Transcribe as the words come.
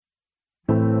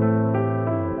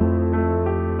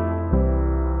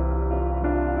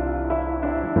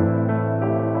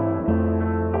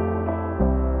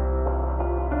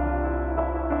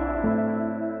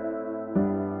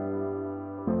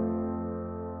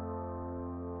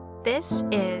This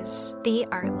is The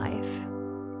Art Life.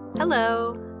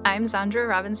 Hello, I'm Zandra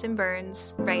Robinson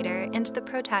Burns, writer and the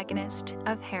protagonist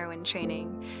of Heroine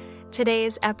Training.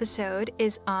 Today's episode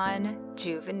is on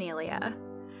Juvenilia.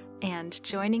 And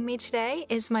joining me today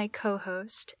is my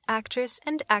co-host, actress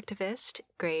and activist,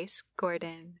 Grace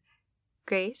Gordon.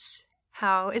 Grace,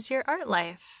 how is your art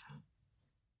life?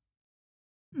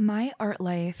 My art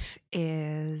life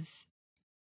is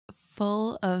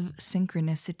full of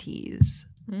synchronicities.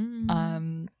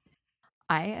 I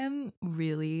am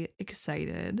really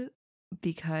excited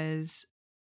because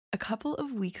a couple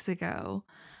of weeks ago,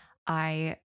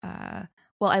 I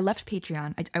left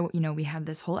Patreon. We had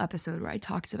this whole episode where I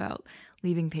talked about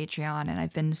leaving Patreon, and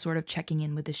I've been sort of checking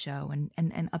in with the show and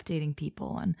updating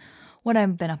people on what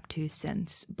I've been up to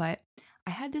since. But I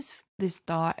had this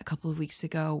thought a couple of weeks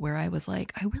ago where I was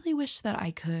like, I really wish that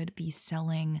I could be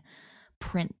selling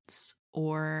prints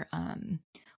or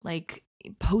like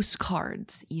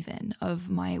postcards even of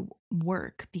my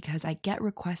work, because I get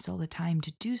requests all the time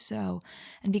to do so.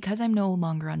 And because I'm no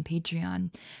longer on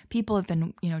Patreon, people have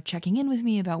been, checking in with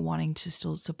me about wanting to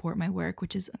still support my work,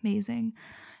 which is amazing.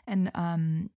 And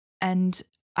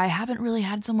I haven't really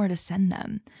had somewhere to send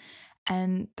them.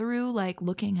 And through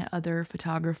looking at other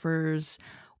photographers'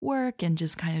 work and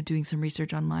just kind of doing some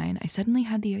research online, I suddenly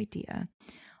had the idea,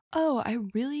 I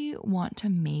really want to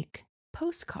make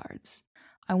postcards.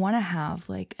 I want to have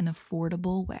an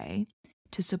affordable way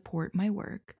to support my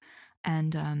work.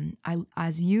 And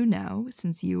as you know,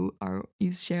 since you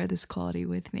share this quality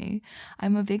with me,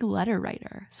 I'm a big letter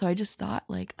writer. So I just thought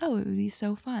it would be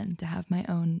so fun to have my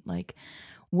own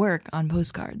work on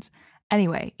postcards.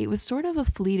 Anyway, it was sort of a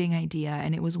fleeting idea,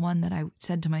 and it was one that I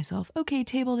said to myself, okay,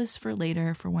 table this for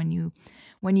later, for when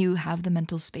you have the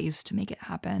mental space to make it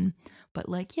happen.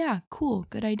 But yeah, cool,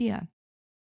 good idea.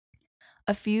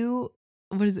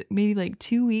 Maybe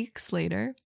 2 weeks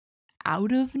later,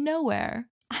 out of nowhere,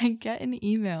 I get an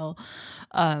email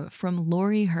from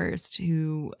Lori Hurst,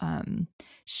 who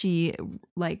she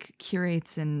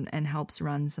curates and helps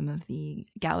run some of the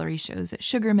gallery shows at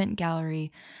Sugarmint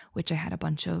Gallery, which I had a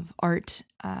bunch of art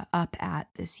up at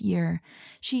this year.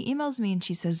 She emails me and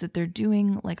she says that they're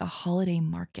doing a holiday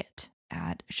market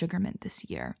at Sugarmint this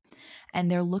year, and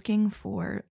they're looking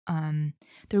for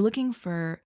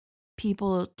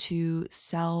people to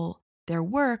sell their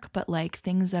work, but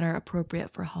things that are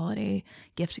appropriate for holiday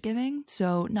gift giving.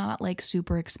 So not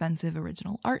super expensive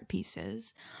original art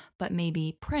pieces, but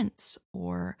maybe prints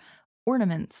or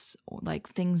ornaments, or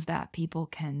things that people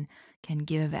can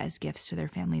give as gifts to their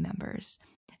family members.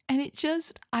 And it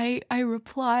just, I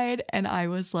replied and I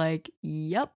was like,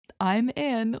 yep, I'm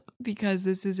in, because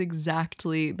this is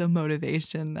exactly the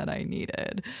motivation that I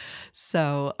needed.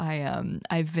 So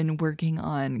I've been working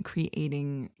on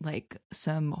creating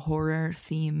some horror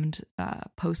themed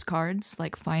postcards,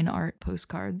 fine art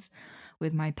postcards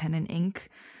with my pen and ink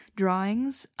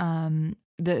drawings. The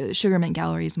Sugarmint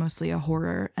Gallery is mostly a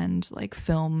horror and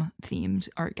film themed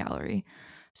art gallery.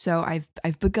 So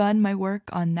I've begun my work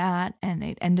on that, and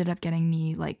it ended up getting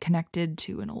me connected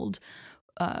to an old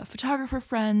photographer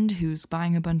friend who's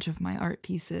buying a bunch of my art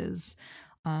pieces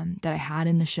that I had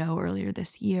in the show earlier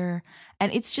this year.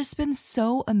 And it's just been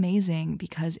so amazing,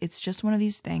 because it's just one of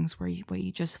these things where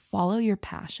you just follow your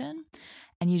passion,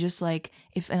 and you just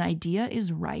if an idea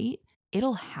is right,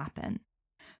 it'll happen.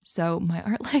 So my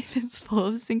art life is full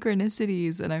of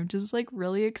synchronicities, and I'm just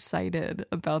really excited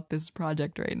about this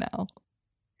project right now.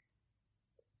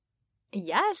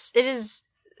 Yes, it is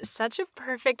such a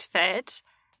perfect fit.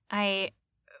 I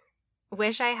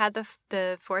wish I had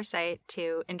the foresight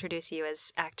to introduce you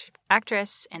as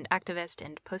actress and activist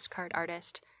and postcard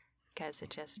artist, because it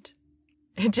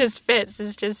just fits.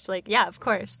 It's just yeah, of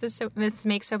course. This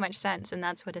makes so much sense, and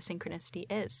that's what a synchronicity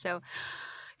is. So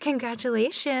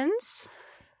congratulations.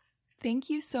 Thank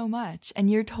you so much.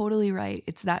 And you're totally right.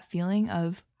 It's that feeling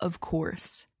of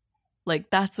course.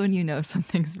 That's when you know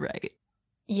something's right.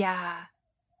 Yeah.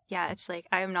 It's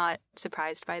I'm not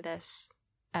surprised by this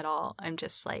at all. I'm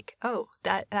just oh,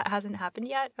 that hasn't happened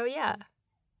yet? Oh, yeah.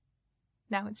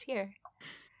 Now it's here.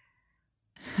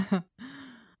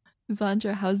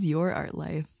 Zandra, how's your art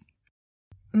life?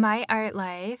 My art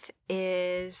life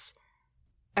is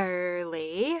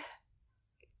early.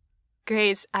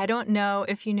 Grace, I don't know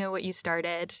if you know what you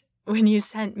started when you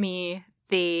sent me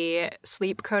the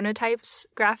sleep chronotypes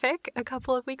graphic a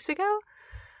couple of weeks ago.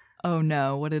 Oh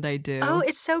no, what did I do? Oh,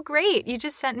 it's so great. You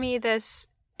just sent me this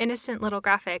innocent little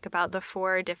graphic about the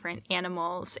 4 different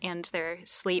animals and their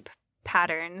sleep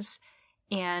patterns.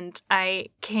 And I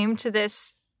came to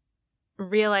this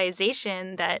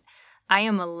realization that I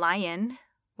am a lion,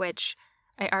 which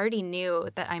I already knew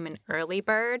that I'm an early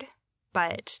bird,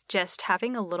 but just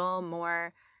having a little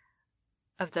more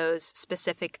of those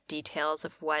specific details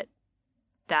of what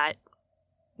that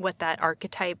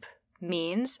archetype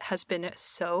means has been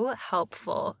so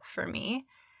helpful for me,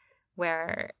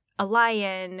 where a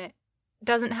lion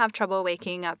doesn't have trouble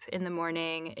waking up in the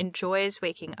morning, enjoys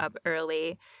waking up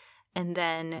early, and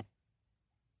then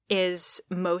is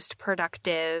most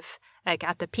productive, like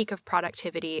at the peak of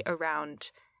productivity around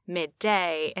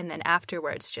midday, and then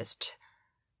afterwards just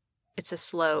it's a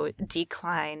slow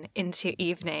decline into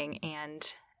evening,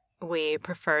 and we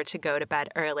prefer to go to bed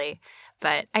early.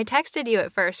 But I texted you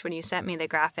at first when you sent me the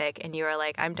graphic, and you were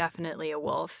like, I'm definitely a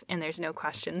wolf, and there's no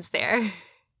questions there.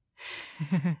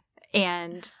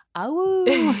 And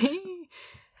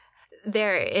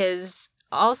there is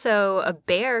also a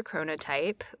bear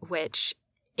chronotype, which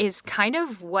is kind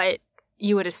of what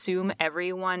you would assume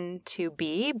everyone to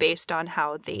be based on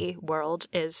how the world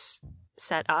is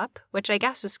set up, which I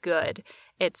guess is good.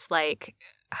 It's like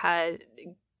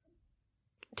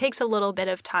takes a little bit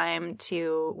of time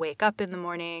to wake up in the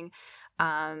morning,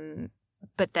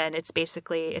 but then it's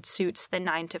basically, it suits the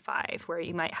 9 to 5, where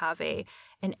you might have an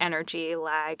energy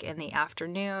lag in the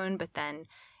afternoon, but then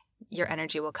your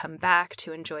energy will come back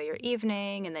to enjoy your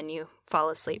evening, and then you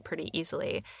fall asleep pretty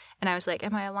easily. And I was like,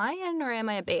 am I a lion or am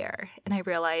I a bear? And I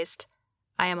realized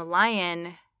I am a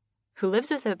lion who lives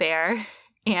with a bear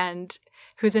and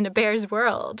who's in a bear's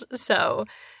world. So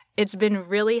it's been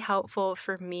really helpful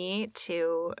for me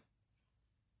to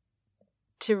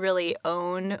really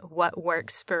own what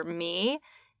works for me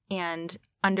and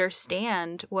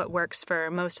understand what works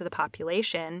for most of the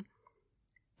population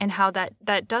and how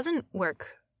that doesn't work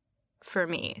for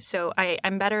me. So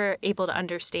I'm better able to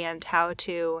understand how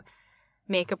to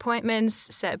make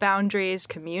appointments, set boundaries,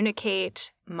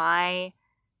 communicate my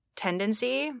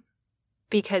tendency,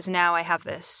 because now I have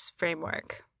this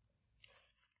framework.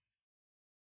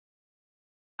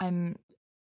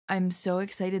 I'm so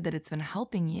excited that it's been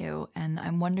helping you, and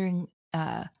I'm wondering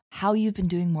how you've been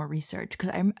doing more research,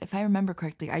 because if I remember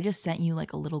correctly, I just sent you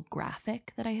like a little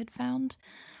graphic that I had found,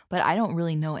 but I don't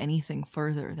really know anything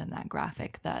further than that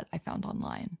graphic that I found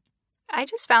online. I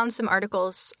just found some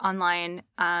articles online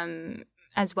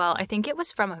as well. I think it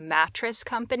was from a mattress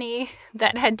company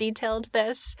that had detailed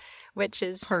this, which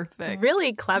is perfect,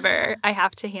 really clever. I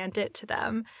have to hand it to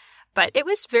them. But it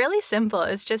was really simple.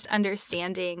 It was just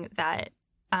understanding that,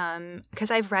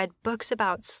 because I've read books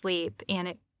about sleep,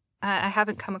 and I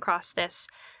haven't come across this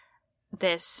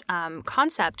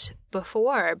concept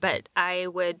before, but I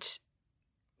would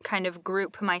kind of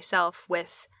group myself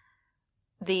with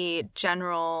the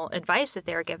general advice that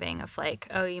they were giving of like,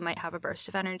 oh, you might have a burst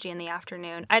of energy in the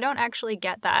afternoon. I don't actually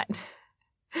get that.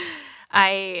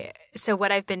 So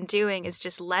what I've been doing is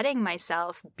just letting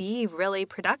myself be really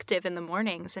productive in the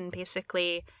mornings and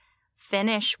basically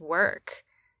finish work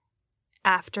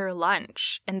after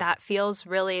lunch. And that feels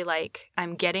really like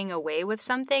I'm getting away with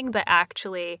something, but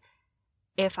actually,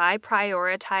 if I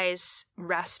prioritize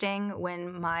resting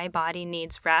when my body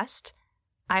needs rest,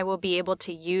 I will be able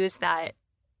to use that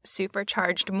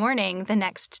supercharged morning the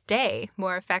next day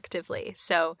more effectively.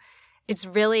 So it's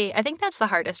really, I think that's the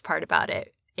hardest part about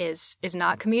it, is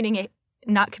not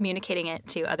communicating it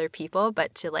to other people,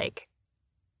 but to like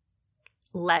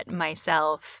let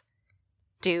myself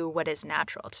do what is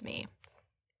natural to me.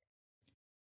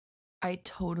 I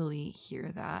totally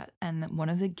hear that. And one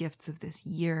of the gifts of this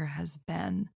year has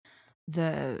been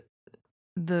the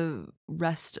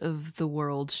rest of the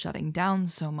world shutting down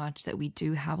so much that we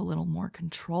do have a little more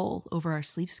control over our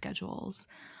sleep schedules.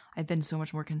 I've been so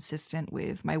much more consistent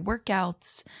with my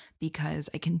workouts because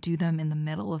I can do them in the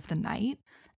middle of the night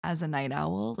as a night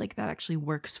owl. Like, that actually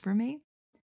works for me.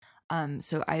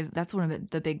 So that's one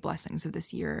of the big blessings of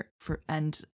this year,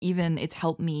 and even it's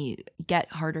helped me get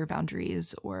harder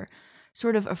boundaries, or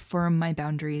sort of affirm my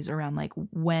boundaries around like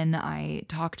when I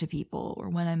talk to people or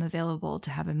when I'm available to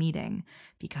have a meeting,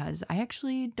 because I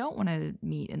actually don't want to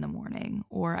meet in the morning,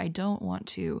 or I don't want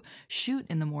to shoot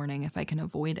in the morning if I can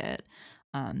avoid it.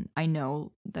 I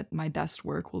know that my best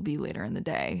work will be later in the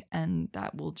day, and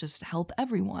that will just help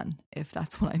everyone if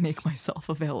that's when I make myself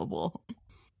available.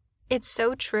 It's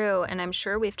so true, and I'm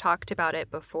sure we've talked about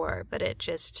it before, but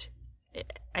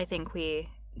I think we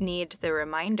need the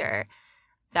reminder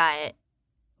that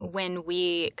when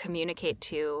we communicate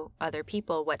to other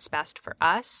people what's best for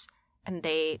us, and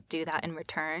they do that in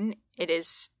return, it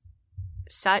is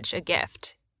such a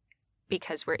gift,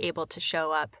 because we're able to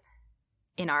show up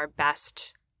in our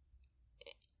best,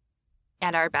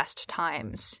 at our best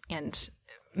times, and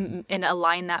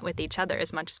align that with each other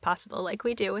as much as possible, like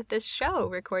we do with this show,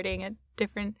 recording at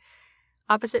different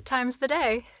opposite times of the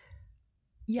day.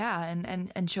 Yeah,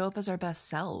 and show up as our best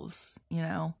selves, you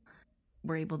know?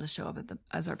 We're able to show up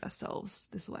as our best selves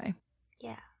this way.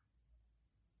 Yeah.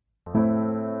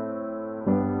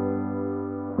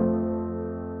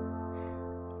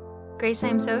 Grace,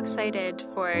 I'm so excited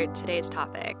for today's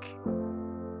topic.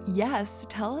 Yes,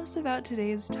 tell us about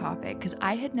today's topic, because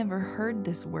I had never heard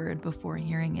this word before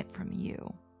hearing it from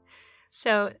you.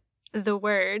 So the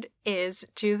word is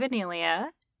Juvenilia,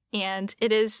 and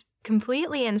it is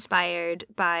completely inspired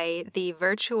by the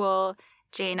virtual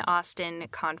Jane Austen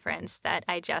conference that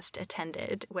I just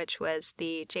attended, which was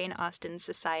the Jane Austen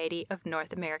Society of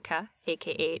North America,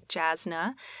 aka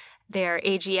JASNA, their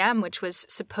AGM, which was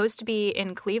supposed to be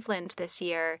in Cleveland this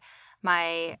year.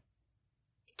 My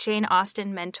Jane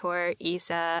Austen mentor,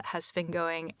 Isa, has been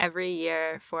going every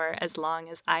year for as long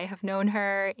as I have known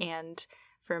her and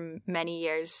for many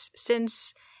years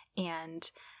since. And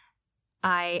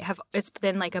it's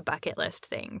been like a bucket list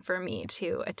thing for me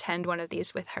to attend one of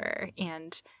these with her.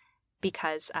 And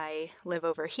because I live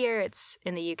over here, it's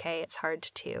in the UK, it's hard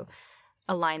to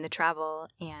align the travel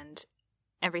and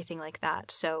everything like that.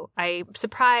 So I,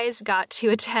 surprise, got to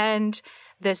attend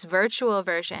this virtual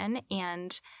version,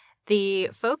 and the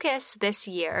focus this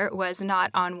year was not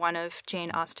on one of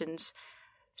Jane Austen's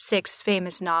 6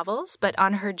 famous novels, but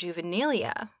on her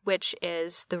Juvenilia, which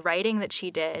is the writing that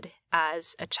she did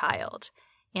as a child.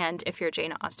 And if you're a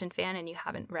Jane Austen fan and you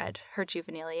haven't read her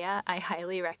Juvenilia, I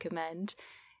highly recommend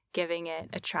giving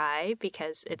it a try,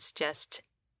 because it's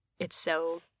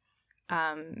so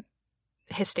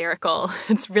hysterical.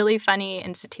 It's really funny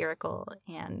and satirical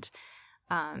and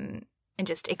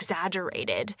just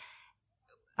exaggerated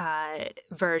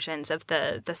versions of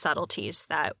the subtleties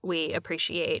that we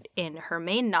appreciate in her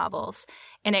main novels.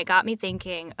 And it got me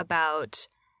thinking about,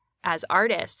 as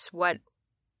artists, what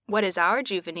is our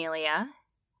Juvenilia,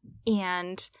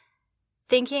 and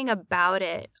thinking about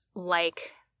it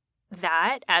like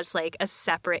that as like a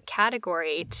separate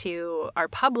category to our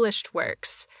published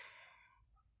works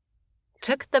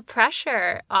took the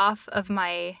pressure off of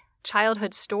my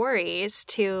childhood stories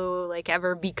to like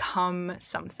ever become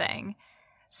something.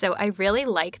 So I really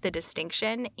like the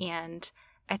distinction, and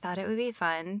I thought it would be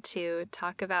fun to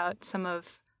talk about some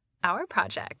of our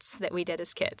projects that we did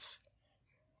as kids.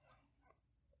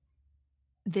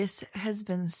 This has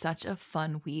been such a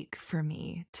fun week for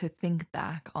me to think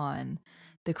back on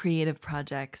the creative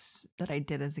projects that I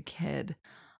did as a kid.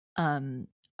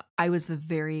 I was a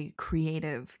very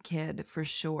creative kid for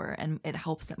sure, and it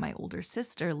helps that my older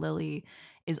sister, Lily,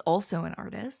 is also an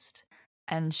artist,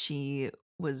 and she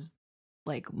was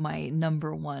like my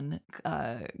number one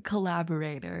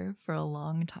collaborator for a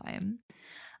long time,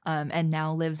 and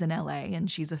now lives in LA,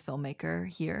 and she's a filmmaker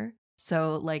here.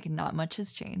 So like not much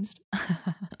has changed.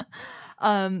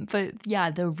 But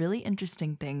yeah, the really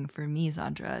interesting thing for me,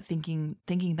 Zandra,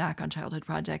 thinking back on childhood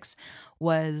projects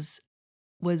was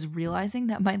realizing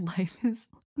that my life is,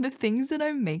 the things that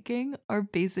I'm making are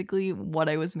basically what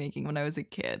I was making when I was a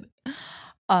kid.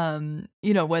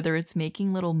 You know, whether it's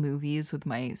making little movies with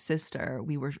my sister,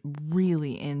 we were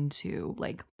really into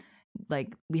like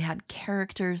we had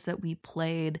characters that we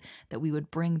played that we would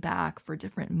bring back for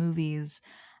different movies.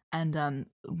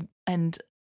 And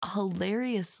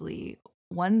hilariously,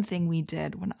 one thing we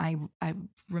did when I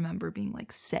remember being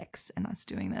like 6 and us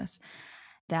doing this,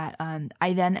 that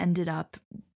I then ended up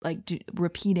like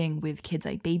repeating with kids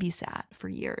I babysat for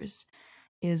years,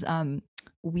 is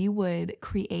we would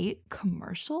create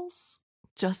commercials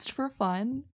just for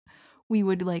fun. We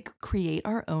would like create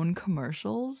our own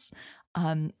commercials.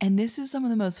 And this is some of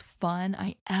the most fun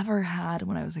I ever had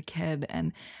when I was a kid.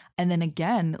 And then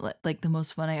again, like the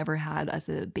most fun I ever had as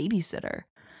a babysitter.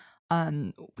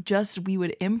 Just we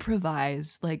would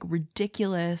improvise like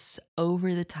ridiculous,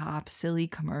 over the top, silly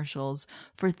commercials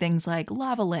for things like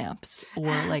lava lamps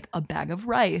or like a bag of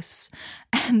rice.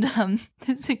 And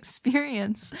this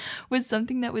experience was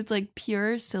something that was like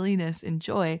pure silliness and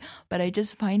joy. But I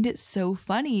just find it so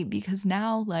funny because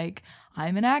now like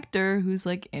I'm an actor who's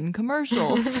like in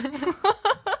commercials.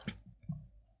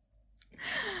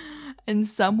 And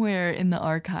somewhere in the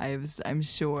archives, I'm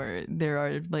sure there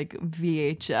are like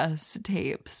VHS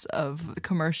tapes of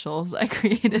commercials I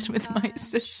created with my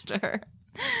sister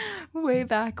way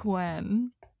back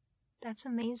when. That's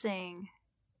amazing.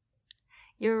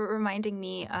 You're reminding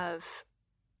me of,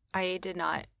 I did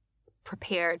not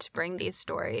prepare to bring these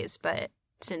stories, but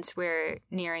since we're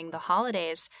nearing the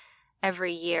holidays,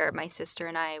 every year my sister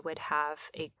and I would have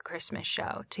a Christmas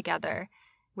show together.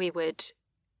 We would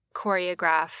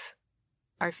choreograph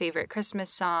our favorite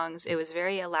Christmas songs. It was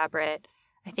very elaborate.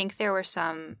 I think there were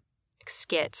some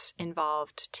skits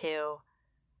involved too.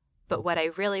 but what I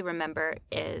really remember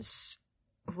is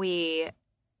we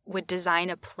would design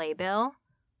a playbill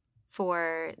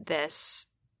for this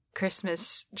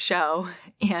Christmas show,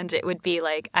 and it would be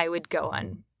like I would go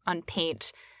on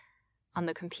Paint on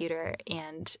the computer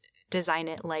and design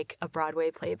it like a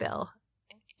Broadway playbill,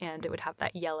 and it would have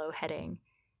that yellow heading.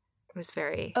 It was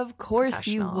very Of course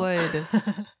you would.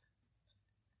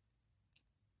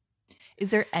 Is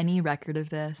there any record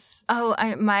of this? Oh,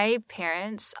 my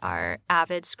parents are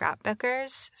avid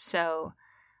scrapbookers, so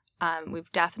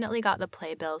we've definitely got the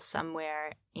playbill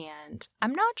somewhere, and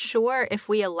I'm not sure if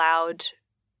we allowed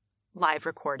live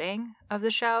recording of the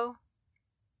show.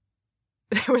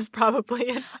 There was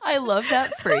probably I love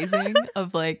that phrasing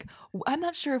of like, I'm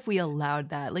not sure if we allowed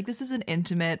that. Like, this is an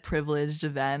intimate, privileged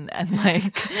event, and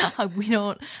like, we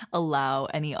don't allow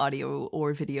any audio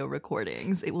or video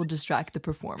recordings. It will distract the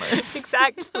performers.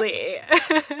 Exactly.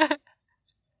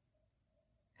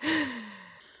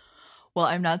 Well,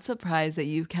 I'm not surprised that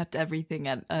you kept everything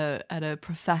at a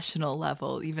professional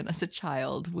level, even as a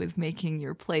child, with making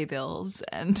your playbills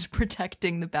and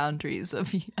protecting the boundaries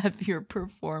of your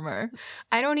performer.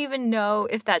 I don't even know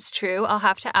if that's true. I'll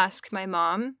have to ask my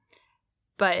mom,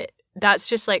 but that's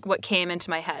just like what came into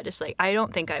my head. It's like, I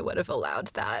don't think I would have allowed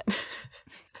that.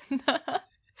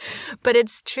 But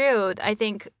it's true. I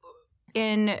think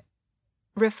in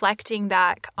reflecting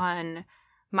back on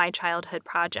my childhood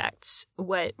projects,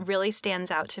 what really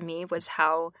stands out to me was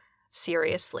how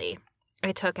seriously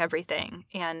I took everything.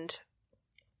 And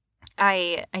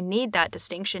I need that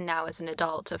distinction now as an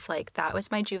adult of like, that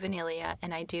was my juvenilia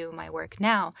and I do my work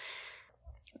now.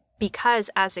 Because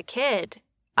as a kid,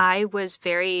 I was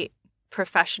very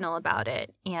professional about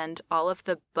it. And all of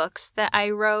the books that I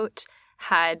wrote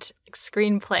had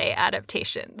screenplay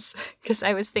adaptations because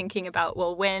I was thinking about,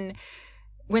 well, when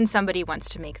somebody wants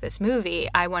to make this movie,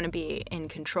 I want to be in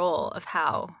control of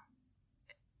how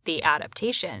the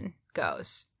adaptation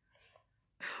goes.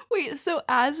 Wait, so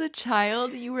as a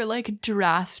child, you were like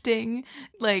drafting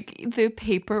like the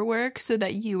paperwork so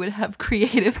that you would have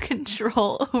creative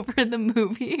control over the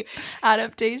movie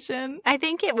adaptation? I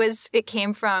think it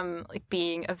came from like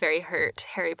being a very hurt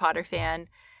Harry Potter fan.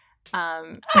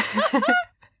 I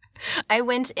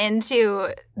went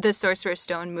into the Sorcerer's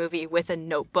Stone movie with a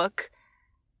notebook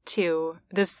to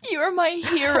this. You're my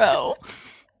hero.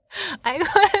 I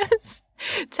was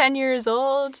 10 years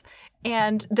old,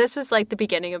 and this was like the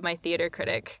beginning of my theater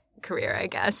critic career, I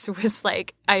guess. Was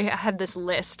like I had this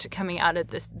list coming out of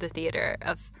the theater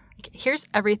of like, here's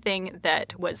everything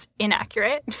that was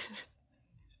inaccurate.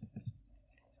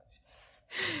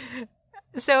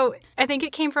 So I think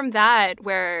it came from that,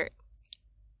 where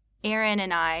Aaron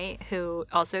and I, who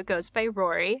also goes by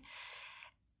Rory,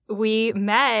 we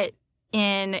met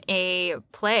in a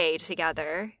play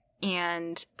together,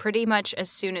 and pretty much as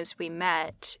soon as we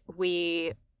met,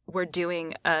 we were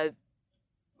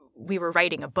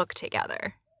writing a book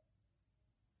together.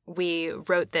 We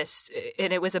wrote this,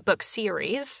 and it was a book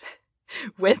series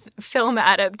with film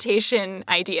adaptation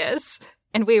ideas,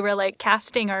 and we were like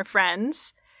casting our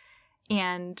friends,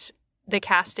 and the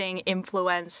casting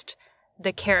influenced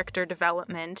the character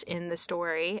development in the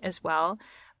story as well.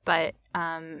 But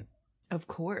of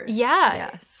course. Yeah.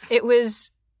 Yes.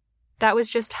 That was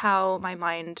just how my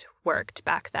mind worked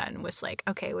back then, was like,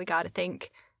 okay, we got to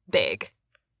think big.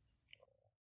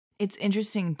 It's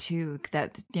interesting too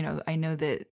that, you know, I know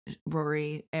that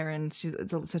Rory, Aaron,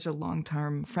 it's such a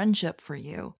long-term friendship for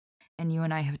you. And you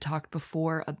and I have talked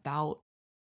before about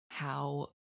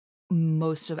how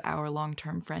most of our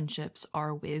long-term friendships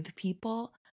are with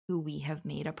people who we have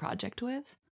made a project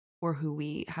with, or who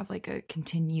we have like a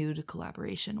continued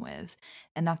collaboration with.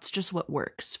 And that's just what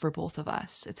works for both of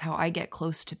us. It's how I get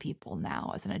close to people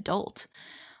now as an adult.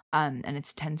 And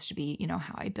it tends to be, you know,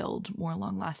 how I build more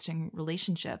long-lasting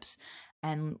relationships.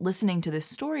 And listening to this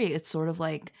story, it's sort of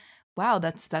like, wow,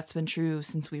 that's been true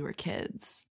since we were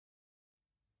kids.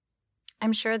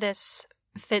 I'm sure this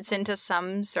fits into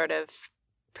some sort of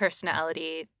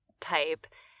personality type,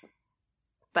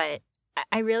 but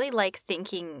I really like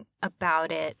thinking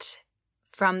about it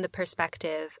from the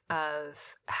perspective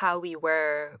of how we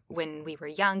were when we were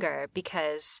younger,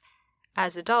 because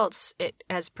as adults,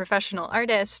 as professional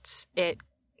artists, it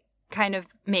kind of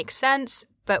makes sense.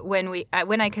 But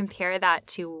when I compare that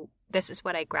to this is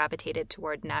what I gravitated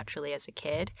toward naturally as a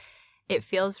kid, it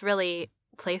feels really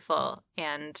playful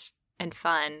and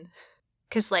fun,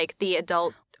 because like the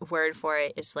adult word for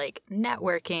it is like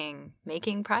networking,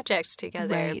 making projects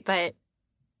together. Right. But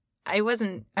I was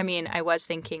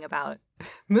thinking about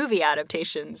movie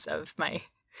adaptations of my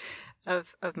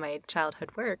childhood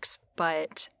works,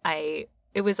 but I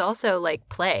it was also like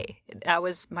play. That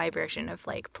was my version of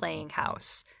like playing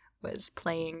house, was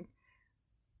playing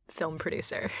film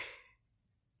producer.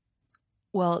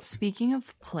 Well, speaking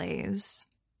of plays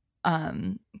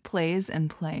and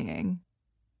playing,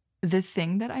 the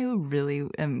thing that I really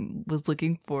was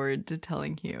looking forward to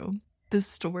telling you, this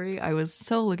story I was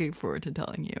so looking forward to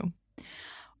telling you,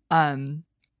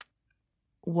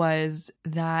 was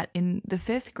that in the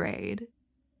 5th grade,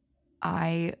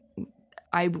 I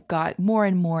got more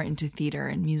and more into theater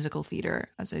and musical theater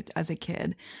as a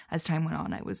kid. As time went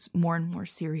on, I was more and more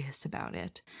serious about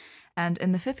it. And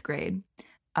in the 5th grade,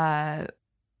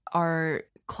 our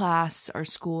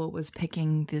school was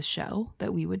picking this show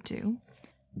that we would do.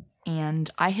 And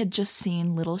I had just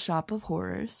seen Little Shop of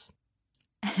Horrors.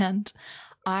 And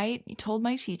I told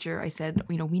my teacher, I said,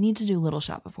 we need to do Little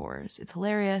Shop of Horrors. It's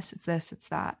hilarious. It's this, it's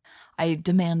that. I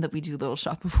demand that we do Little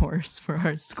Shop of Horrors for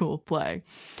our school play.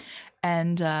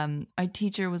 And my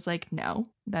teacher was like, no,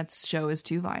 that show is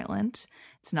too violent.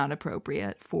 It's not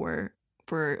appropriate for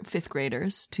 5th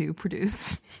graders to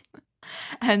produce.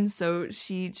 And so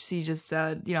she just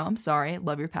said, I'm sorry,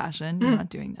 love your passion. You're not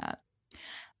doing that.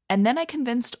 And then I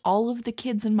convinced all of the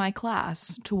kids in my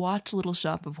class to watch Little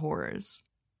Shop of Horrors.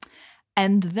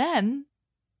 And then,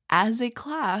 as a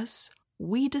class,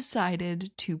 we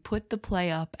decided to put the play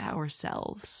up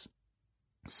ourselves.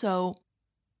 So,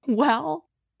 while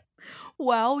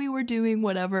we were doing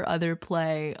whatever other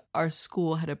play our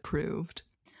school had approved,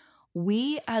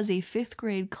 we as a 5th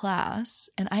grade class,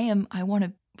 and I want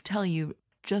to tell you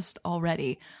just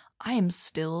already, I am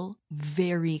still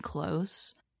very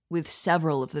close with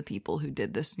several of the people who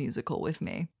did this musical with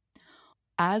me.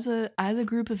 As a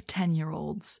group of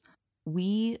 10-year-olds,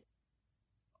 we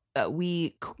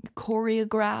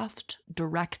choreographed,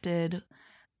 directed,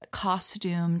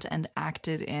 costumed, and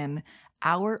acted in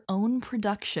our own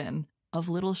production of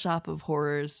Little Shop of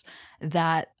Horrors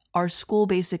that our school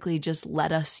basically just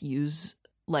let us use,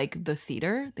 like, the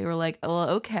theater. They were like,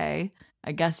 oh, okay,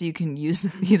 I guess you can use the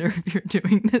theater if you're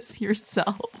doing this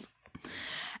yourself.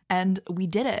 And we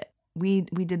did it. We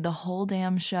did the whole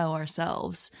damn show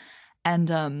ourselves.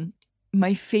 And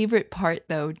my favorite part,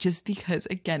 though, just because,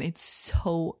 again, it's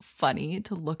so funny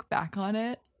to look back on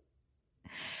it,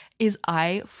 is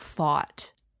I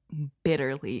fought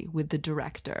bitterly with the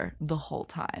director the whole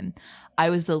time. I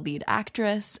was the lead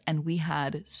actress, and we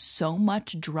had so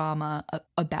much drama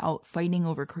about fighting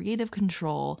over creative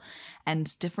control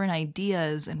and different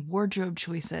ideas and wardrobe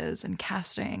choices and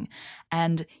casting.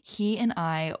 And he and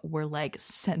I were like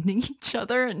sending each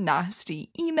other nasty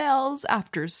emails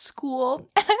after school.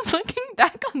 And I'm looking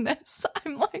back on this,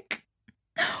 I'm like,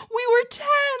 we were 10.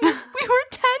 We were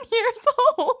 10 years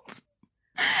old.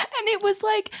 And it was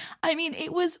like, I mean,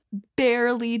 it was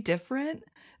barely different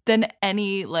than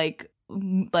any like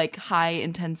high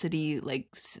intensity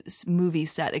like movie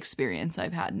set experience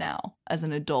I've had now as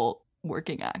an adult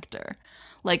working actor.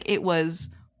 Like, it was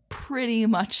pretty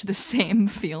much the same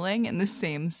feeling and the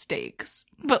same stakes,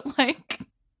 but like,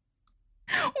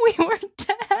 we were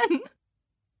 10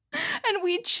 and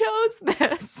we chose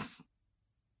this.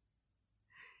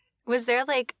 Was there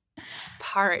like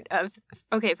part of,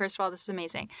 okay, first of all, this is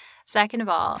amazing. Second of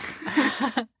all,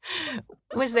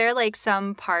 was there like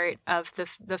some part of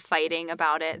the fighting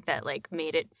about it that like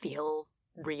made it feel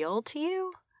real to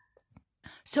you?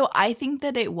 So I think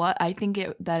that it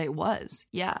was.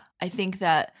 Yeah. I think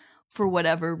that for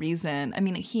whatever reason, I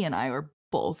mean, he and I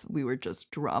we were just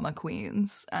drama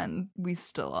queens, and we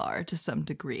still are to some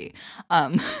degree.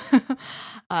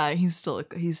 He's still a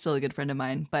good friend of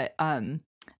mine, but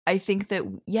I think that,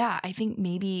 yeah, I think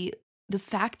maybe the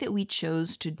fact that we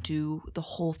chose to do the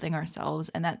whole thing ourselves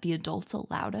and that the adults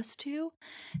allowed us to,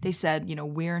 they said,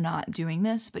 we're not doing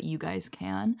this, but you guys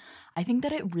can. I think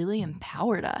that it really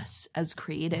empowered us as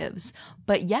creatives.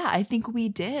 But yeah, I think we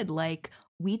did. Like,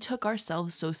 we took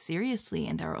ourselves so seriously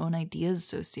and our own ideas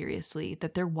so seriously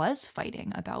that there was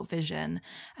fighting about vision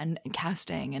and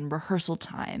casting and rehearsal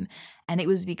time. And it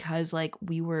was because like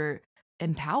we were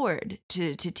empowered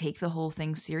to take the whole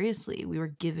thing seriously. We were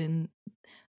given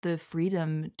the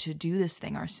freedom to do this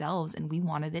thing ourselves, and we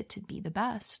wanted it to be the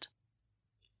best.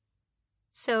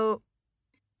 So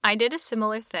I did a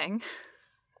similar thing.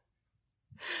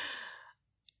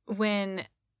 When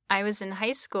I was in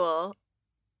high school,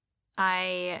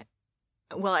 I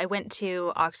went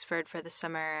to Oxford for the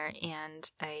summer,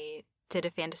 and I did a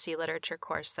fantasy literature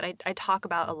course that I talk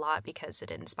about a lot because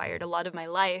it inspired a lot of my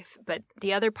life. But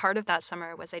the other part of that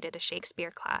summer was I did a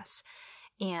Shakespeare class,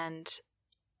 and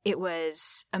it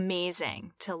was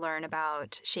amazing to learn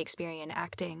about Shakespearean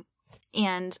acting.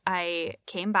 And I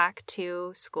came back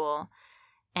to school,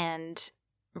 and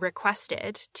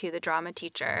requested to the drama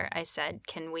teacher, I said,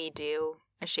 can we do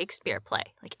a Shakespeare play?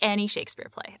 Like any Shakespeare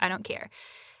play. I don't care.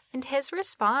 And his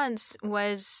response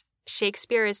was,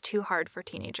 Shakespeare is too hard for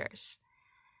teenagers.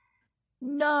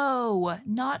 No,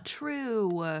 not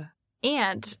true.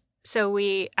 And so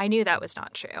I knew that was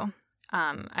not true.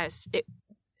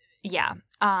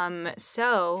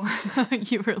 So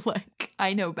You were like,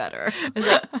 I know better. I was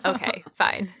like, okay,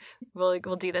 fine. We'll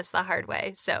do this the hard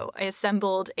way. So I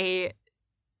assembled a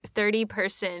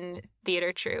 30-person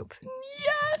theater troupe.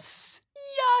 Yes.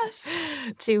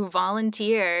 To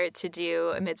volunteer to do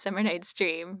A Midsummer Night's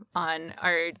Dream on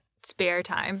our spare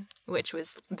time, which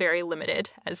was very limited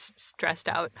as stressed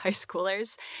out high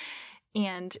schoolers.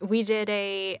 And we did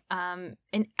an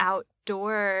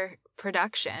outdoor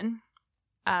production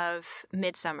of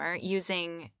Midsummer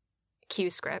using cue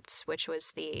scripts, which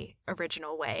was the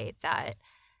original way that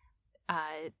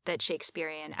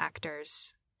Shakespearean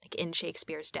actors, like in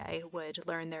Shakespeare's day, would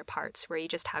learn their parts, where you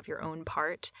just have your own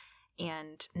part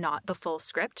and not the full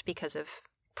script because of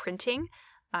printing.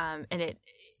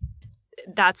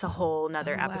 That's a whole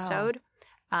nother episode.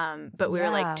 But we were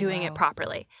like doing it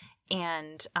properly.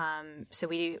 And so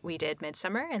we did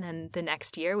Midsummer, and then the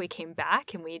next year we came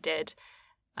back and we did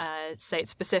a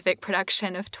site-specific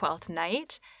production of Twelfth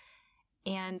Night.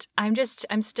 And I'm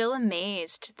still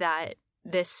amazed that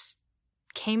this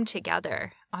came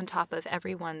together on top of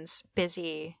everyone's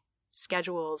busy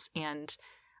schedules and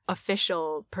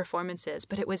official performances.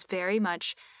 But it was very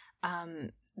much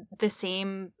the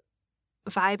same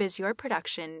vibe as your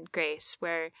production, Grace,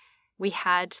 where we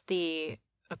had the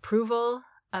approval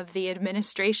of the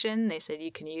administration. They said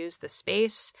you can use the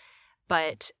space.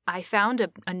 But I found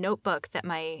a notebook that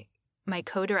my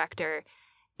co-director,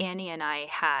 Annie, and I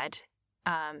had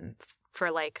for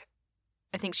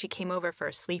I think she came over for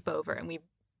a sleepover, and we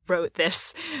wrote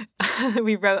this.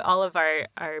 We wrote all of our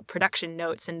production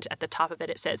notes, and at the top of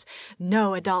it says,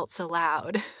 "No adults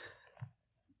allowed."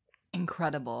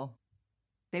 Incredible.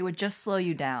 They would just slow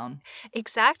you down.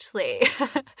 Exactly.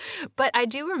 But I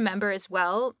do remember as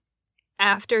well,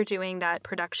 after doing that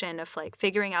production of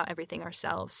figuring out everything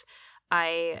ourselves,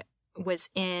 I was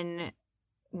in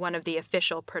one of the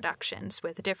official productions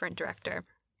with a different director.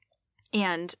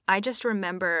 And I just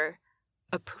remember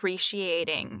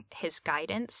appreciating his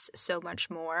guidance so much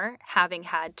more, having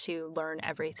had to learn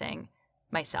everything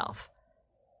myself.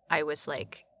 I was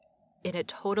in a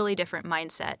totally different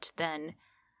mindset than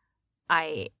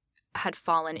I had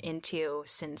fallen into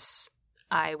since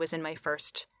I was in my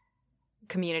first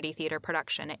community theater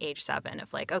production at age 7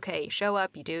 of okay, you show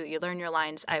up, you learn your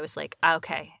lines. I was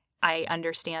okay, I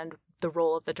understand the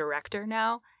role of the director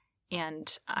now.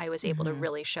 And I was able to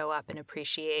really show up and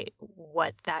appreciate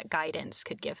what that guidance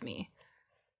could give me.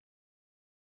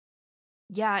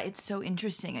 Yeah, it's so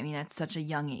interesting. I mean, at such a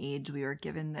young age, we were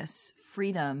given this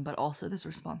freedom, but also this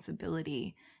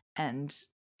responsibility. And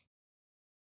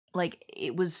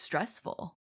it was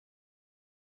stressful,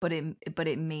 but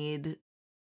it made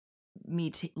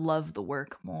me love the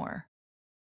work more.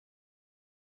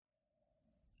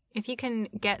 If you can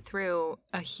get through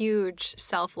a huge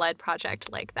self-led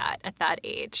project like that at that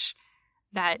age,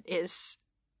 that is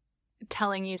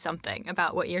telling you something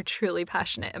about what you're truly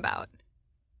passionate about.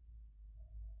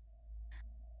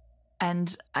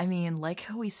 And I mean,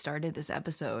 how we started this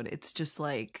episode, it's just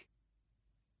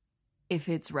if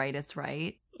it's right, it's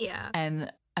right. Yeah.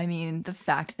 And I mean, the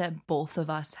fact that both of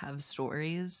us have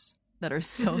stories that are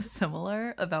so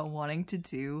similar about wanting to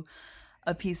do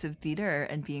a piece of theater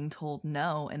and being told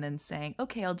no, and then saying,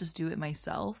 okay, I'll just do it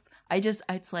myself. It's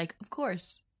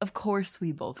of course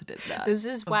we both did that. This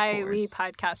is why we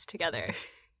podcast together.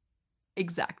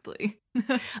 Exactly.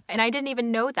 And I didn't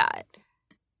even know that.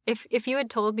 If you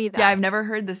had told me that. Yeah, I've never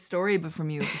heard this story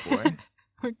from you before.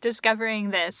 We're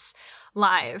discovering this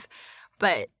live.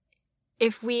 But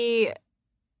if we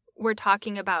were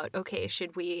talking about, okay,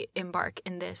 should we embark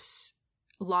in this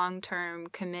long-term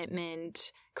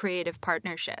commitment creative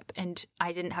partnership, and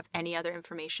I didn't have any other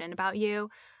information about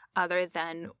you other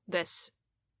than this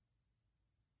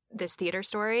theater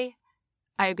story,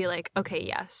 I'd be okay,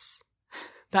 yes,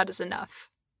 that is enough.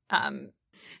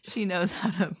 She knows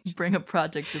how to bring a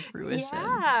project to fruition.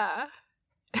 Yeah,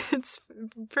 it's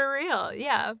for real.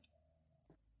 Yeah.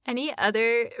 Any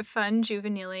other fun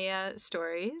Juvenilia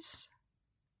stories?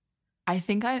 I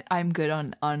think I'm good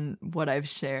on what I've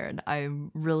shared.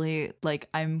 I'm really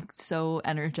I'm so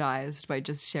energized by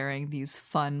just sharing these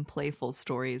fun, playful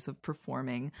stories of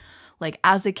performing,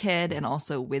 as a kid and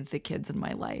also with the kids in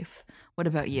my life. What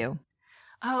about you?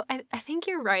 Oh, I think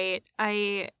you're right.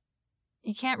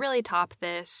 You can't really top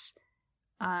this.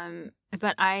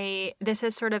 But this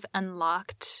has sort of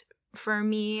unlocked for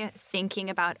me thinking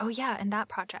about, oh yeah, and that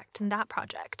project and that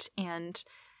project. And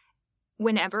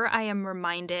whenever I am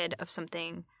reminded of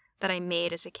something that I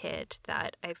made as a kid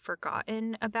that I've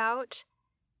forgotten about,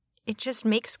 it just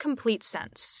makes complete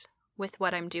sense with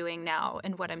what I'm doing now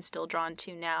and what I'm still drawn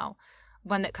to now.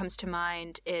 One that comes to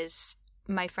mind is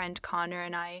my friend Connor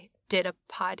and I did a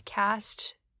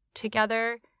podcast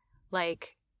together.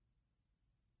 Like,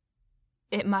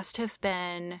 it must have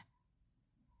been...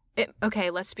 Okay,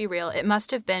 let's be real. It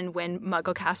must have been when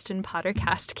Mugglecast and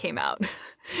Pottercast came out.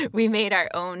 We made our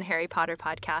own Harry Potter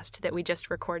podcast that we just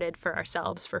recorded for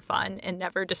ourselves for fun and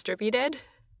never distributed.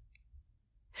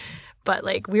 But,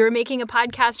 like, we were making a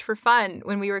podcast for fun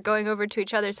when we were going over to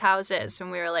each other's houses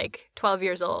when we were, like, 12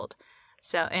 years old.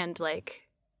 So, and, like,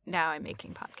 now I'm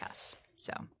making podcasts.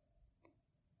 So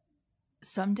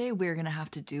someday we're going to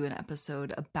have to do an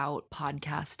episode about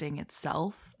podcasting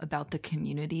itself, about the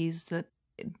communities that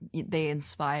they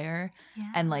inspire,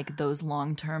 and like those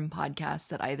long-term podcasts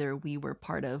that either we were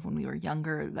part of when we were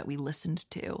younger that we listened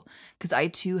to, because I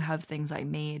too have things I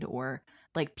made, or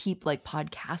like people, like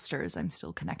podcasters I'm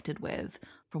still connected with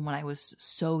from when I was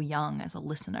so young as a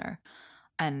listener,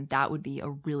 and that would be a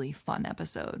really fun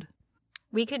episode.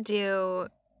 We could do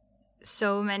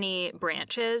so many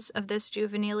branches of this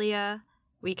Juvenilia.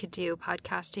 We could do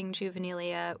podcasting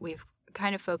Juvenilia. We've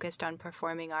kind of focused on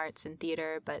performing arts and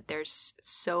theater, but there's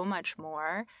so much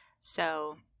more.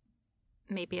 So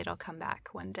maybe it'll come back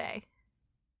one day.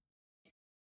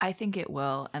 I think it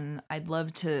will, and I'd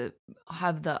love to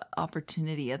have the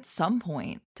opportunity at some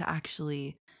point to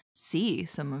actually see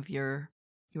some of your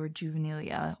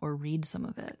Juvenilia or read some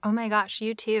of it. Oh my gosh,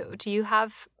 you too. Do you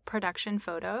have production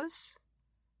photos?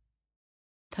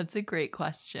 That's a great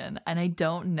question. And I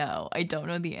don't know. I don't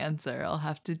know the answer. I'll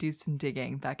have to do some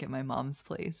digging back at my mom's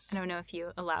place. I don't know if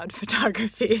you allowed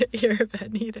photography at your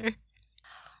event either.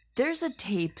 There's a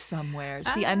tape somewhere.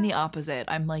 See, I'm the opposite.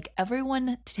 I'm like,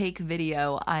 everyone take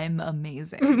video. I'm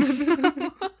amazing.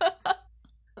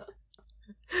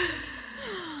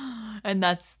 And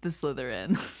that's the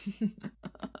Slytherin.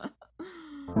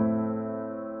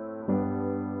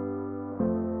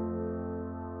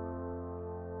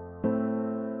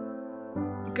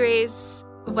 Grace,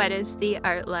 what is the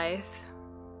art life?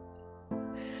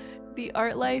 The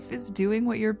art life is doing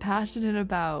what you're passionate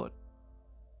about.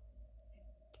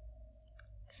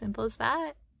 Simple as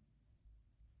that.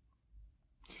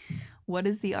 What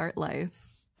is the art life?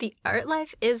 The art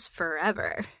life is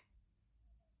forever.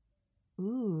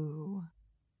 Ooh.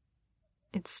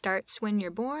 It starts when you're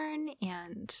born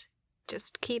and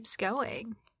just keeps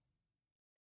going.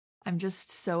 I'm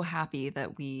just so happy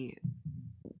that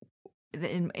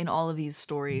in all of these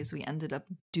stories, we ended up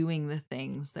doing the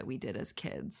things that we did as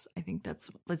kids. I think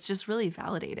that's just really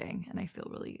validating, and I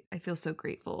feel so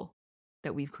grateful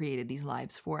that we've created these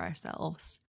lives for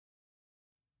ourselves.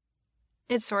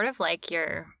 It's sort of like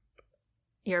your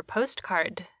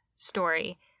postcard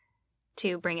story,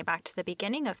 to bring it back to the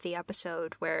beginning of the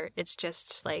episode, where it's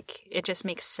just like, it just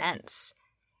makes sense.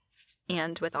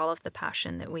 And with all of the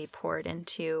passion that we poured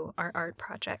into our art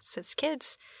projects as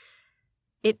kids,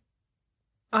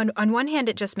 on one hand,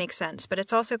 it just makes sense, but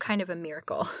it's also kind of a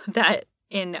miracle that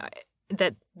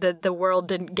the world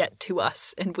didn't get to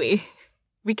us and we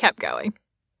kept going.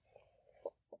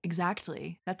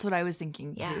 Exactly. That's what I was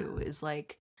thinking too, is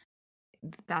like,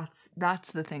 that's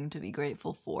the thing to be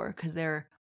grateful for, because there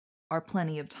are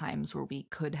plenty of times where we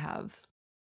could have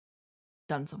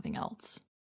done something else.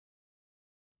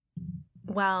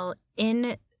 Well,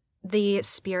 in the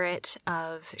spirit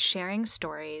of sharing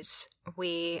stories,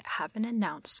 we have an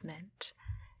announcement.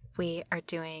 We are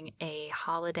doing a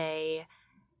holiday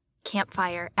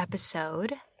campfire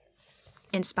episode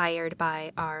inspired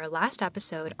by our last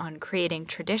episode on creating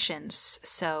traditions.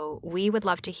 So we would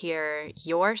love to hear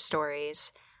your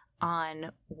stories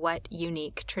on what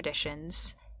unique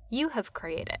traditions you have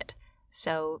created.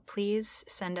 So please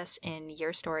send us in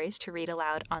your stories to read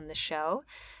aloud on the show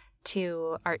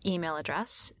to our email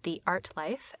address,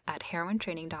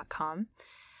 theartlife@heroinetraining.com.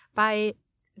 By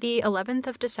the 11th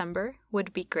of December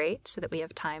would be great, so that we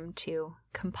have time to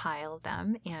compile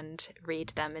them and read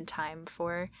them in time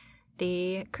for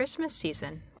the Christmas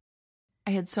season.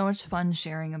 I had so much fun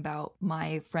sharing about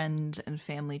my friend and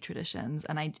family traditions,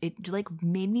 and it like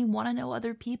made me want to know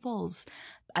other people's.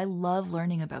 I love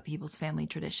learning about people's family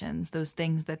traditions, those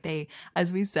things that they,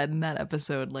 as we said in that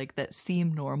episode, like that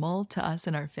seem normal to us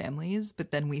and our families,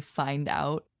 but then we find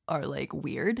out are like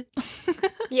weird.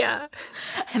 Yeah.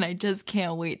 And I just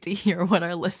can't wait to hear what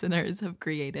our listeners have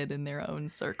created in their own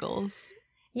circles.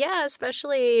 Yeah,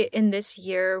 especially in this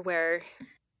year where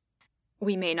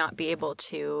we may not be able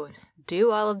to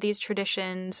do all of these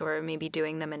traditions or maybe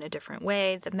doing them in a different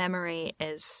way. The memory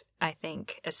is, I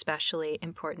think, especially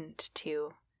important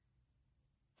to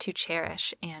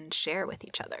cherish and share with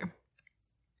each other.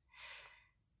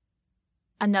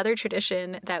 Another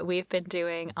tradition that we've been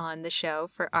doing on the show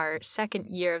for our second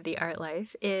year of the Art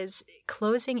Life is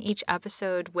closing each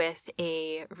episode with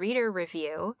a reader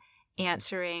review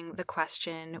answering the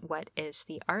question, what is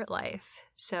the art life?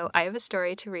 So I have a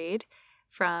story to read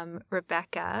from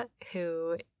Rebecca,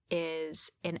 who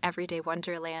is an Everyday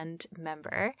Wonderland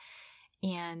member,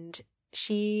 and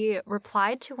she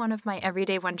replied to one of my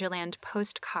Everyday Wonderland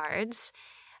postcards,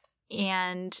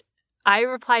 and I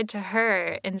replied to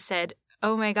her and said,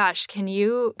 oh my gosh, can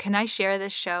I share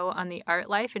this show on the Art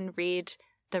Life and read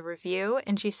the review?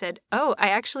 And she said, oh, I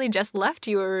actually just left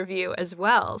you a review as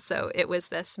well. So it was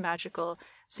this magical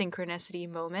synchronicity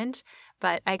moment,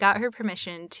 but I got her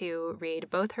permission to read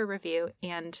both her review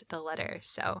and the letter.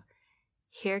 So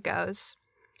here goes.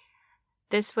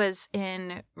 This was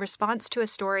in response to a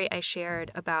story I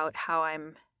shared about how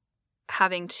I'm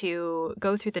having to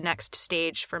go through the next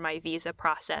stage for my visa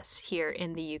process here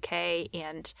in the UK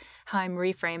and how I'm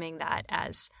reframing that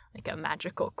as like a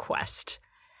magical quest.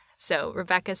 So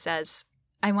Rebecca says,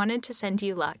 I wanted to send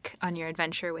you luck on your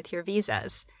adventure with your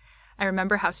visas. I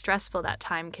remember how stressful that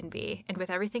time can be, and with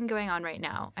everything going on right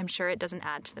now, I'm sure it doesn't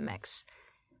add to the mix.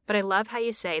 But I love how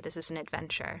you say this is an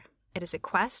adventure. It is a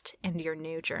quest and your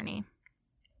new journey.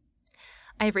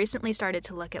 I have recently started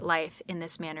to look at life in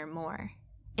this manner more.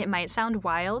 It might sound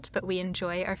wild, but we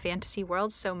enjoy our fantasy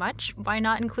worlds so much, why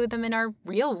not include them in our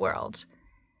real world?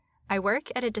 I work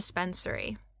at a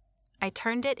dispensary. I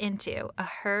turned it into a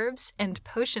herbs and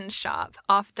potions shop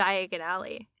off Diagon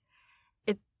Alley.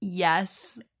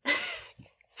 Yes.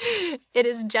 It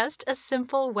is just a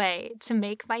simple way to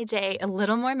make my day a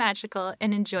little more magical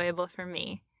and enjoyable for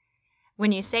me.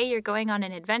 When you say you're going on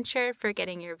an adventure for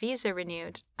getting your visa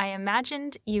renewed, I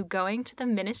imagined you going to the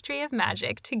Ministry of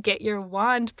Magic to get your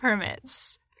wand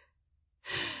permits.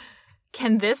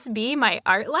 Can this be my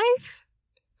art life?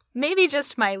 Maybe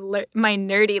just my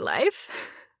nerdy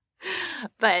life.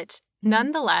 But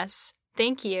nonetheless,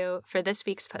 thank you for this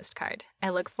week's postcard. I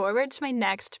look forward to my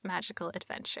next magical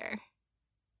adventure.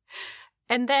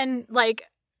 And then,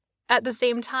 at the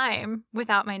same time,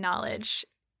 without my knowledge,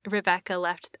 Rebecca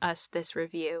left us this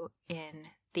review in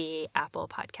the Apple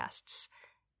Podcasts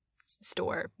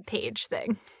store page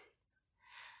thing,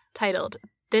 titled,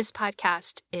 "This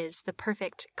podcast is the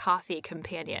perfect coffee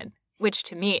companion," which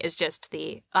to me is just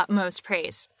the utmost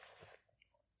praise.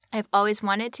 I've always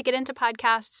wanted to get into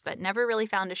podcasts, but never really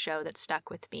found a show that stuck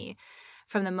with me.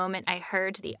 From the moment I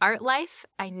heard The Art Life,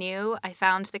 I knew I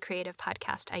found the creative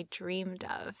podcast I dreamed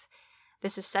of.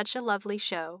 This is such a lovely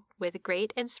show with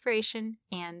great inspiration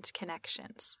and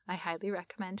connections. I highly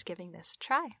recommend giving this a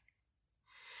try.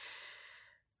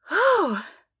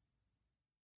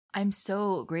 I'm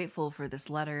so grateful for this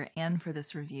letter and for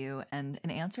this review, and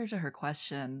in answer to her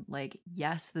question,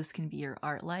 yes, this can be your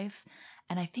art life.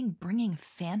 And I think bringing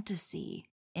fantasy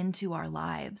into our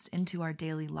lives, into our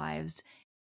daily lives,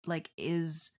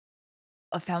 is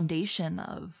a foundation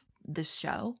of this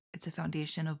show. It's a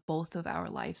foundation of both of our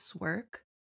life's work.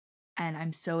 And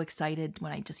I'm so excited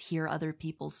when I just hear other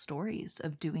people's stories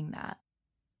of doing that.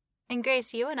 And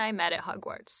Grace, you and I met at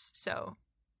Hogwarts, so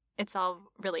it's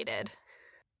all related.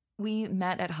 We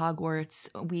met at Hogwarts.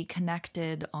 We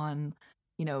connected on,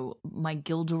 my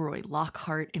Gilderoy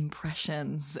Lockhart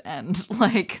impressions. And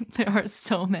there are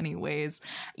so many ways,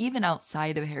 even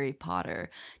outside of Harry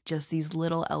Potter, just these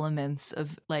little elements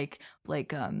of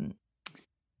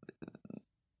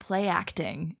play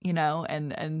acting,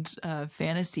 and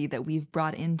fantasy that we've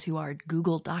brought into our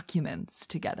Google documents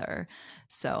together.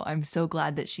 So I'm so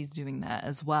glad that she's doing that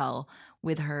as well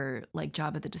with her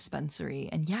job at the dispensary.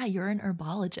 And yeah, you're an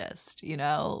herbologist,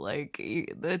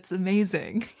 that's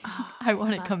amazing. Oh, I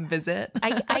want to come visit.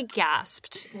 I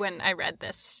gasped when I read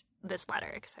this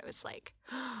letter because I was like,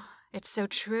 oh, it's so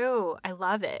true. I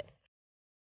love it.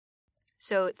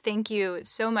 So thank you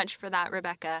so much for that,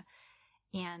 Rebecca.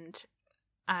 And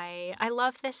I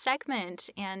love this segment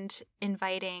and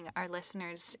inviting our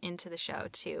listeners into the show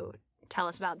to tell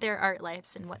us about their art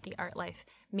lives and what the art life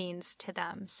means to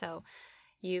them. So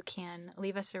you can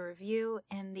leave us a review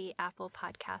in the Apple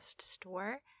Podcast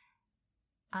store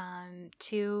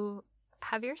to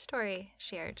have your story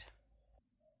shared.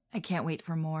 I can't wait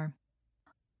for more.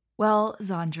 Well,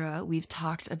 Zandra, we've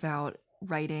talked about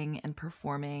writing and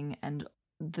performing and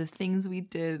the things we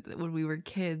did when we were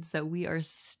kids that we are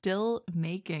still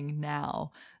making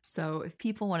now. So if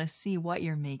people want to see what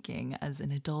you're making as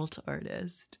an adult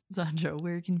artist, Zandra,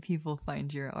 where can people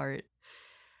find your art?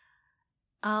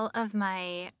 All of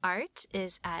my art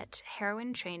is at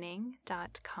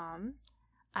herointraining.com.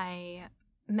 I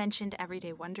mentioned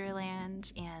Everyday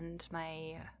Wonderland and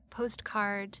my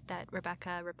postcard that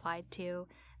Rebecca replied to.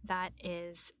 That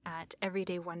is at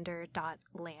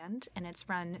everydaywonder.land, and it's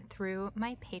run through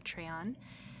my Patreon.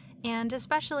 And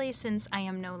especially since I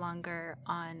am no longer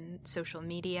on social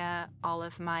media, all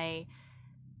of my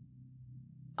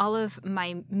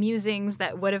musings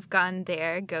that would have gone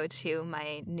there go to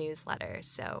my newsletter.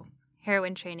 So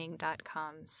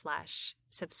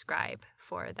herointraining.com/subscribe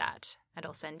for that.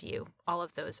 It'll send you all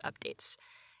of those updates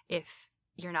if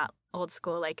you're not old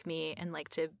school like me and like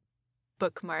to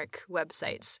bookmark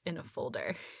websites in a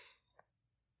folder.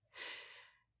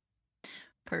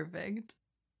 Perfect.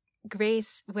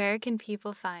 Grace, where can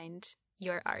people find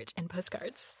your art and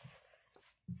postcards?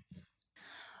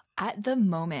 At the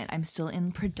moment, I'm still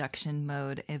in production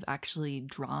mode of actually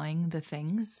drawing the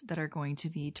things that are going to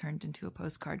be turned into a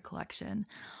postcard collection.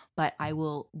 But I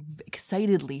will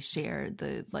excitedly share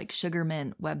the Sugar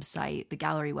Mint website, the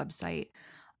gallery website,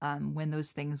 when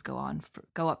those things go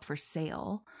up for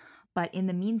sale. But in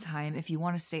the meantime, if you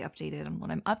want to stay updated on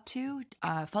what I'm up to,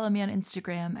 follow me on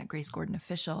Instagram at Grace Gordon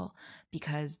Official,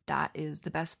 because that is the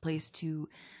best place to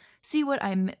see what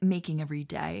I'm making every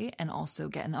day and also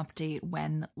get an update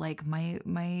when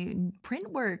my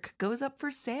print work goes up for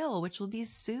sale, which will be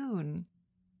soon.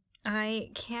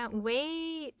 I can't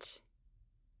wait.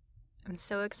 I'm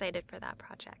so excited for that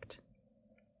project.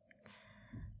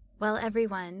 Well,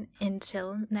 everyone,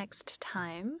 until next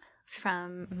time,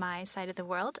 from my side of the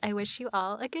world, I wish you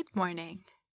all a good morning.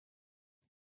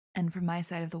 And from my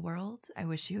side of the world, I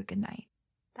wish you a good night.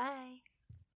 Bye.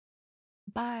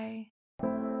 Bye.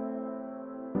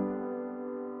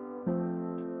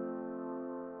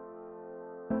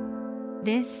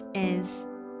 This is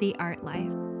The Art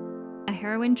Life, a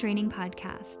heroin training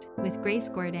podcast with Grace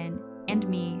Gordon and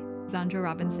me, Zandra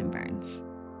Robinson Burns.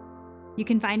 You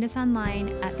can find us online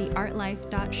at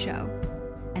theartlife.show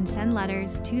and send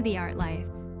letters to The Art Life,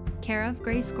 care of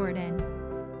Grace Gordon,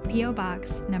 P.O.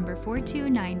 Box number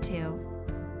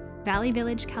 4292, Valley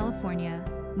Village, California,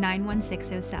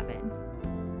 91607,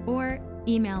 or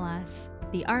email us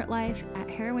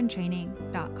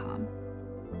theartlife@herointraining.com.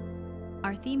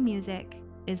 Our theme music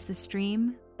is The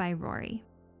Stream by Rory.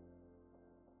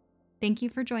 Thank you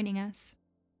for joining us.